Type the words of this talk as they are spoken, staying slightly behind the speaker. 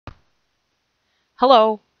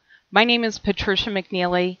Hello, my name is Patricia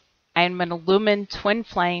McNeely. I am an Illumined Twin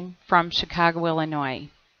Flame from Chicago, Illinois.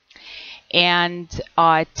 And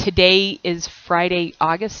today is Friday,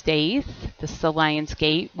 August 8th. This is the Lion's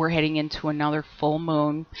Gate. We're heading into another full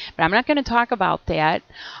moon. But I'm not going to talk about that.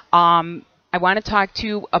 I want to talk to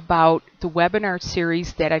you about the webinar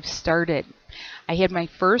series that I've started. I had my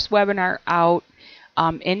first webinar out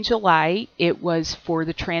in July. It was for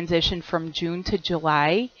the transition from June to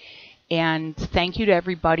July. And thank you to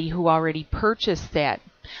everybody who already purchased that.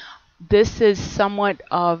 This is somewhat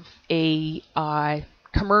of a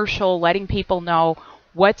commercial, letting people know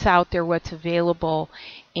what's out there, what's available.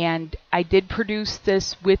 And I did produce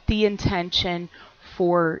this with the intention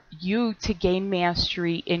for you to gain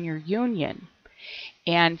mastery in your union.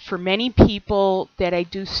 And for many people that I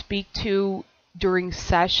do speak to during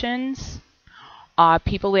sessions,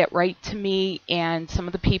 people that write to me and some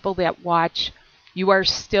of the people that watch, you are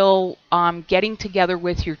still getting together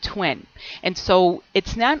with your twin. And so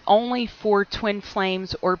it's not only for twin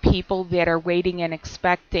flames or people that are waiting and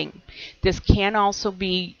expecting. This can also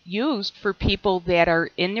be used for people that are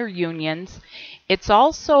in their unions. It's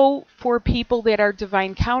also for people that are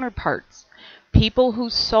divine counterparts, people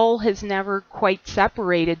whose soul has never quite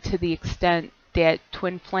separated to the extent that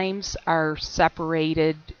twin flames are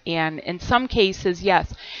separated, and in some cases,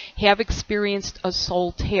 yes, have experienced a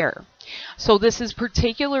soul tear. So this is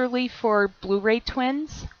particularly for Blu-ray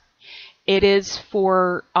twins. It is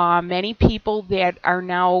for many people that are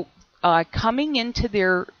now coming into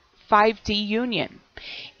their 5D union.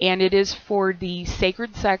 And it is for the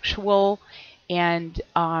sacred sexual and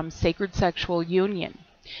sacred sexual union.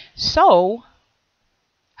 So,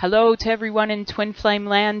 hello to everyone in Twin Flame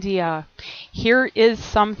Landia. Here is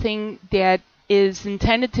something that is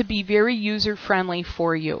intended to be very user-friendly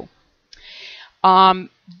for you.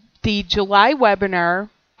 The July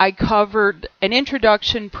webinar, I covered an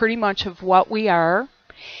introduction pretty much of what we are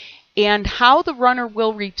and how the runner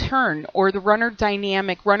will return, or the runner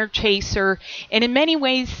dynamic, runner chaser, and in many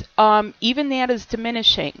ways, even that is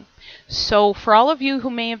diminishing. So for all of you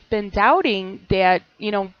who may have been doubting that,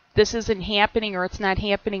 this isn't happening or it's not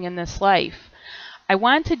happening in this life, I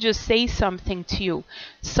want to just say something to you.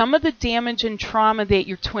 Some of the damage and trauma that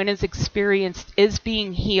your twin has experienced is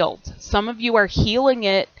being healed. Some of you are healing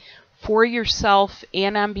it for yourself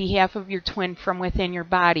and on behalf of your twin from within your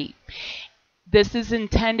body. This is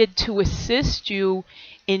intended to assist you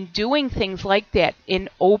in doing things like that, in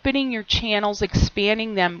opening your channels,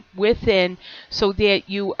 expanding them within, so that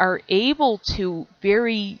you are able to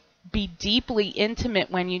be deeply intimate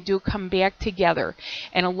when you do come back together.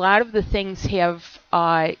 And a lot of the things have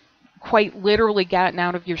quite literally gotten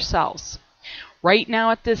out of your cells. Right now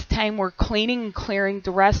at this time, we're cleaning and clearing the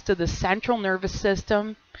rest of the central nervous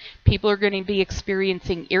system. People are going to be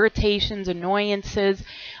experiencing irritations, annoyances.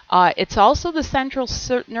 It's also the central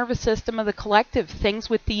nervous system of the collective, things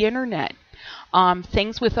with the internet,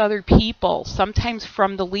 things with other people, sometimes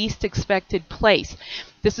from the least expected place.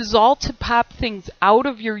 This is all to pop things out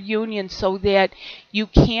of your union so that you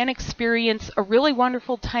can experience a really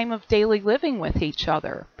wonderful time of daily living with each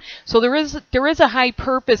other. So there is a high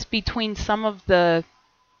purpose between some of the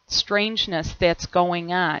strangeness that's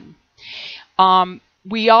going on. I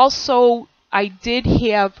did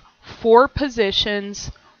have 4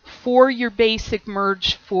 positions for your basic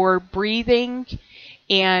merge for breathing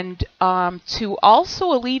and to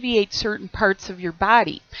also alleviate certain parts of your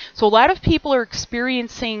body. So a lot of people are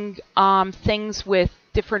experiencing things with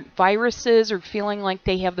different viruses or feeling like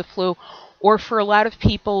they have the flu, or for a lot of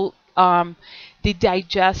people, the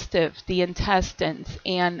digestive, the intestines,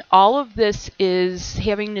 and all of this is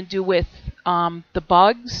having to do with the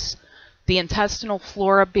bugs, the intestinal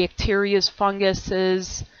flora, bacteria,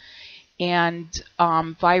 funguses, and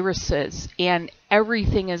viruses, and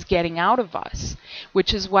everything is getting out of us,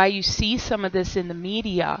 which is why you see some of this in the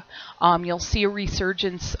media. You'll see a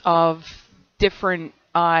resurgence of different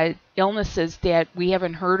illnesses that we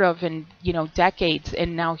haven't heard of in decades,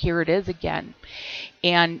 and now here it is again.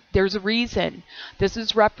 And there's a reason. This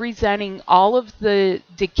is representing all of the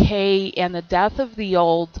decay and the death of the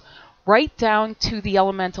old, right down to the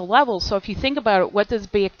elemental level. So if you think about it, what does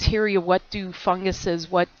bacteria, what do funguses,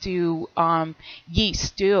 what do yeasts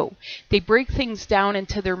do? They break things down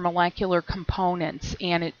into their molecular components,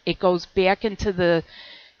 and it goes back into the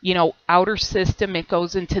outer system, it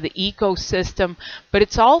goes into the ecosystem, but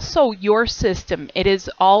it's also your system. It is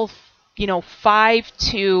all 5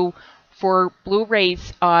 to, for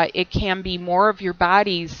Blu-rays, it can be more of your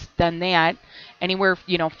bodies than that. Anywhere,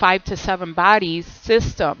 5 to 7 bodies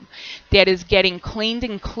system that is getting cleaned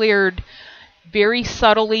and cleared very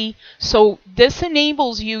subtly. So this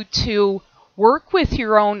enables you to Work with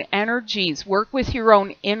your own energies. Work with your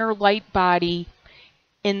own inner light body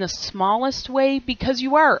in the smallest way, because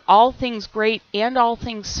you are all things great and all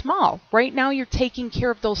things small. Right now you're taking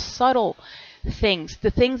care of those subtle things,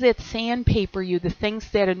 the things that sandpaper you, the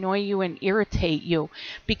things that annoy you and irritate you,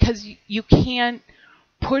 because you can't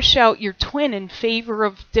push out your twin in favor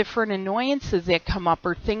of different annoyances that come up,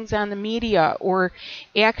 or things on the media, or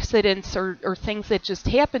accidents, or things that just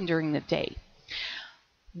happen during the day.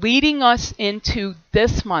 Leading us into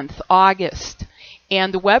this month, August,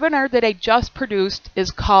 and the webinar that I just produced is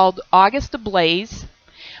called August Ablaze.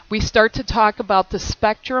 We start to talk about the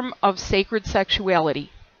spectrum of sacred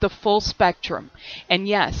sexuality, the full spectrum. And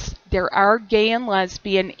yes, there are gay and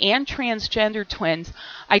lesbian and transgender twins.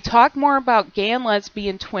 I talk more about gay and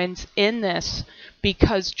lesbian twins in this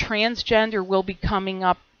because transgender will be coming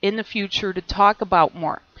up in the future to talk about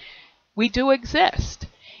more. We do exist.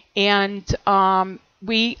 And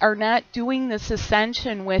we are not doing this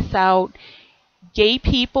ascension without gay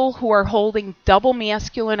people who are holding double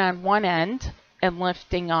masculine on one end and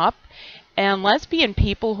lifting up, and lesbian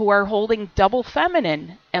people who are holding double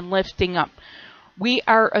feminine and lifting up. We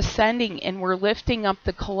are ascending and we're lifting up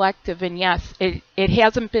the collective. And yes, it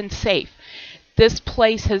hasn't been safe. This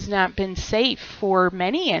place has not been safe for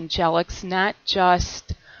many angelics, not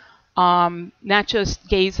just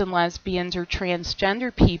gays and lesbians or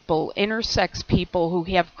transgender people, intersex people who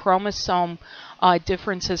have chromosome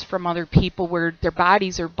differences from other people where their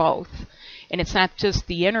bodies are both. And it's not just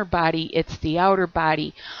the inner body, it's the outer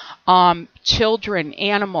body. Children,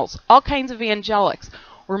 animals, all kinds of angelics.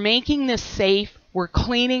 We're making this safe. We're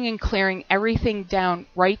cleaning and clearing everything down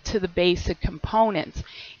right to the basic components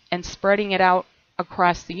and spreading it out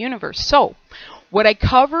across the universe. So what I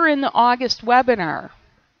cover in the August webinar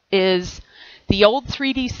is the old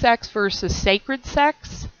 3D sex versus sacred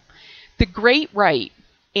sex, the great right.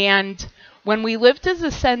 And when we lived as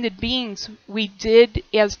ascended beings, we did,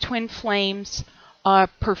 as twin flames,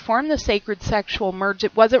 perform the sacred sexual merge.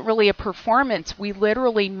 It wasn't really a performance. We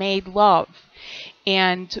literally made love.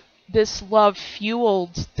 And this love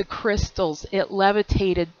fueled the crystals. It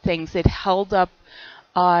levitated things. It held up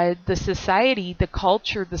the society, the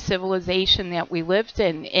culture, the civilization that we lived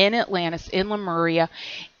in Atlantis, in Lemuria,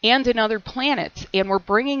 and in other planets. And we're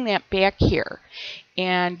bringing that back here.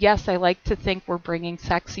 And yes, I like to think we're bringing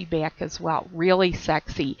sexy back as well. Really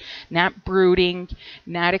sexy. Not brooding,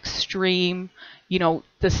 not extreme. You know,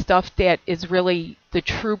 the stuff that is really the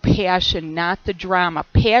true passion, not the drama.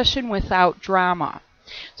 Passion without drama.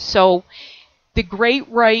 So the great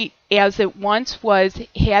right, as it once was,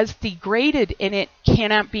 has degraded, and it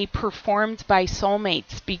cannot be performed by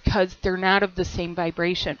soulmates because they're not of the same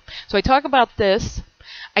vibration. So I talk about this.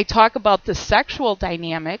 I talk about the sexual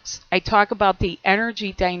dynamics. I talk about the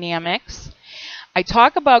energy dynamics. I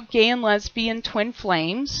talk about gay and lesbian twin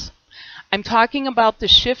flames. I'm talking about the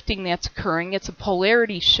shifting that's occurring. It's a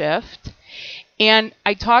polarity shift. And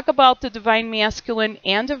I talk about the divine masculine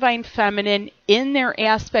and divine feminine in their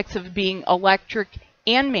aspects of being electric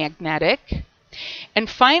and magnetic. And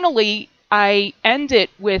finally, I end it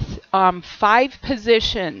with 5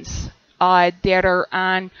 positions that are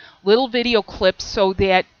on little video clips so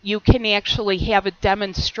that you can actually have a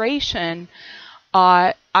demonstration.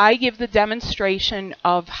 I give the demonstration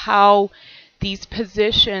of how these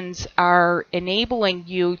positions are enabling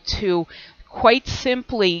you to quite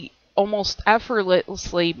simply, almost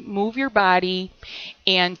effortlessly, move your body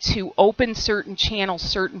and to open certain channels,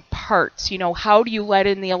 certain parts. You know, how do you let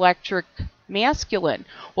in the electric masculine?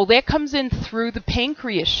 Well, that comes in through the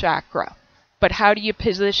pancreas chakra. But how do you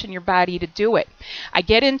position your body to do it? I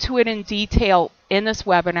get into it in detail in this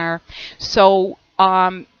webinar. So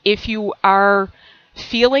if you are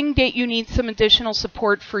feeling that you need some additional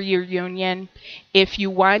support for your union, if you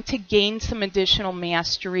want to gain some additional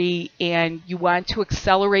mastery and you want to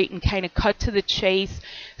accelerate and kind of cut to the chase,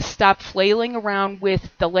 stop flailing around with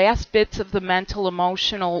the last bits of the mental,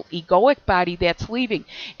 emotional, egoic body that's leaving.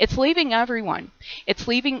 It's leaving everyone. It's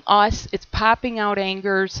leaving us. It's popping out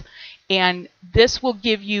angers. And this will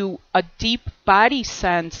give you a deep body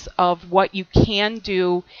sense of what you can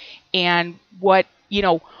do and what, you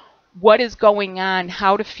know, what is going on,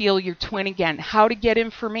 how to feel your twin again, how to get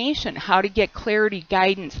information, how to get clarity,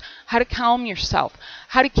 guidance, how to calm yourself,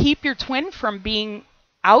 how to keep your twin from being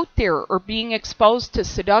out there or being exposed to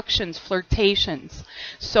seductions, flirtations.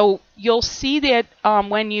 So you'll see that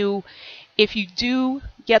if you do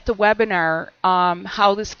get the webinar,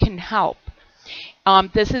 how this can help.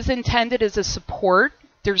 This is intended as a support.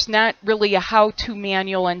 There's not really a how-to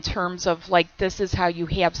manual in terms of like, this is how you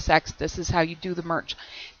have sex, this is how you do the merge.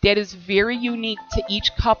 That is very unique to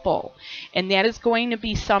each couple, and that is going to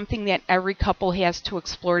be something that every couple has to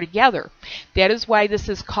explore together. That is why this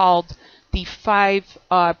is called the 5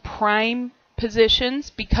 prime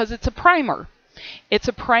positions, because it's a primer. It's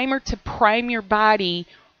a primer to prime your body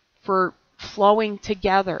for flowing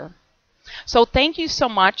together. So thank you so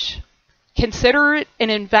much. Consider it an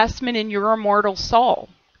investment in your immortal soul,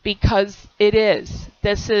 because it is.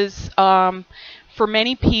 This is, for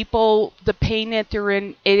many people, the pain that they're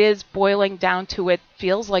in, it is boiling down to, it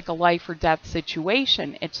feels like a life or death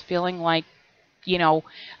situation. It's feeling like, you know,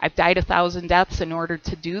 I've died 1,000 deaths in order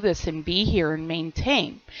to do this and be here and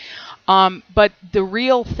maintain. But the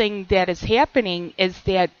real thing that is happening is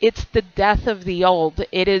that it's the death of the old.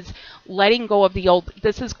 It is letting go of the old.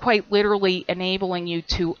 This is quite literally enabling you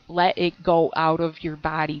to let it go out of your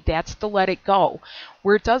body. That's the let it go,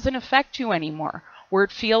 where it doesn't affect you anymore, where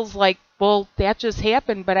it feels like, well, that just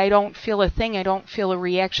happened, but I don't feel a thing. I don't feel a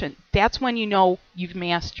reaction. That's when you know you've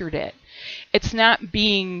mastered it. It's not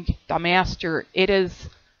being the master. It is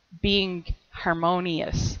being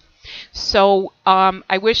harmonious. So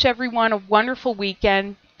I wish everyone a wonderful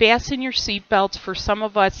weekend. Fasten your seatbelts. For some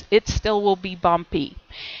of us, it still will be bumpy.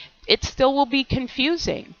 It still will be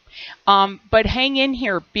confusing. But hang in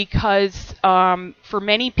here, because for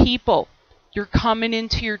many people, you're coming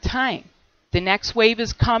into your time. The next wave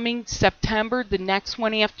is coming September. The next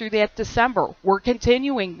one after that, December. We're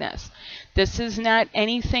continuing this. This is not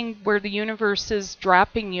anything where the universe is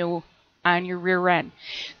dropping you on your rear end.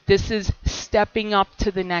 This is stepping up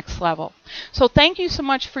to the next level. So thank you so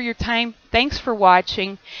much for your time. Thanks for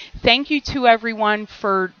watching. Thank you to everyone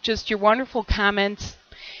for just your wonderful comments.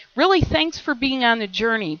 Really, thanks for being on the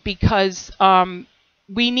journey, because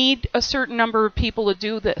we need a certain number of people to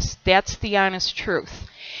do this. That's the honest truth.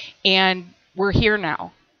 And we're here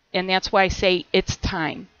now. And that's why I say it's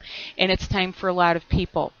time. And it's time for a lot of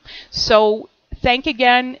people. So thanks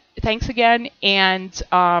again, and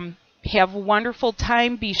have a wonderful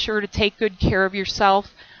time. Be sure to take good care of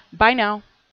yourself. Bye now.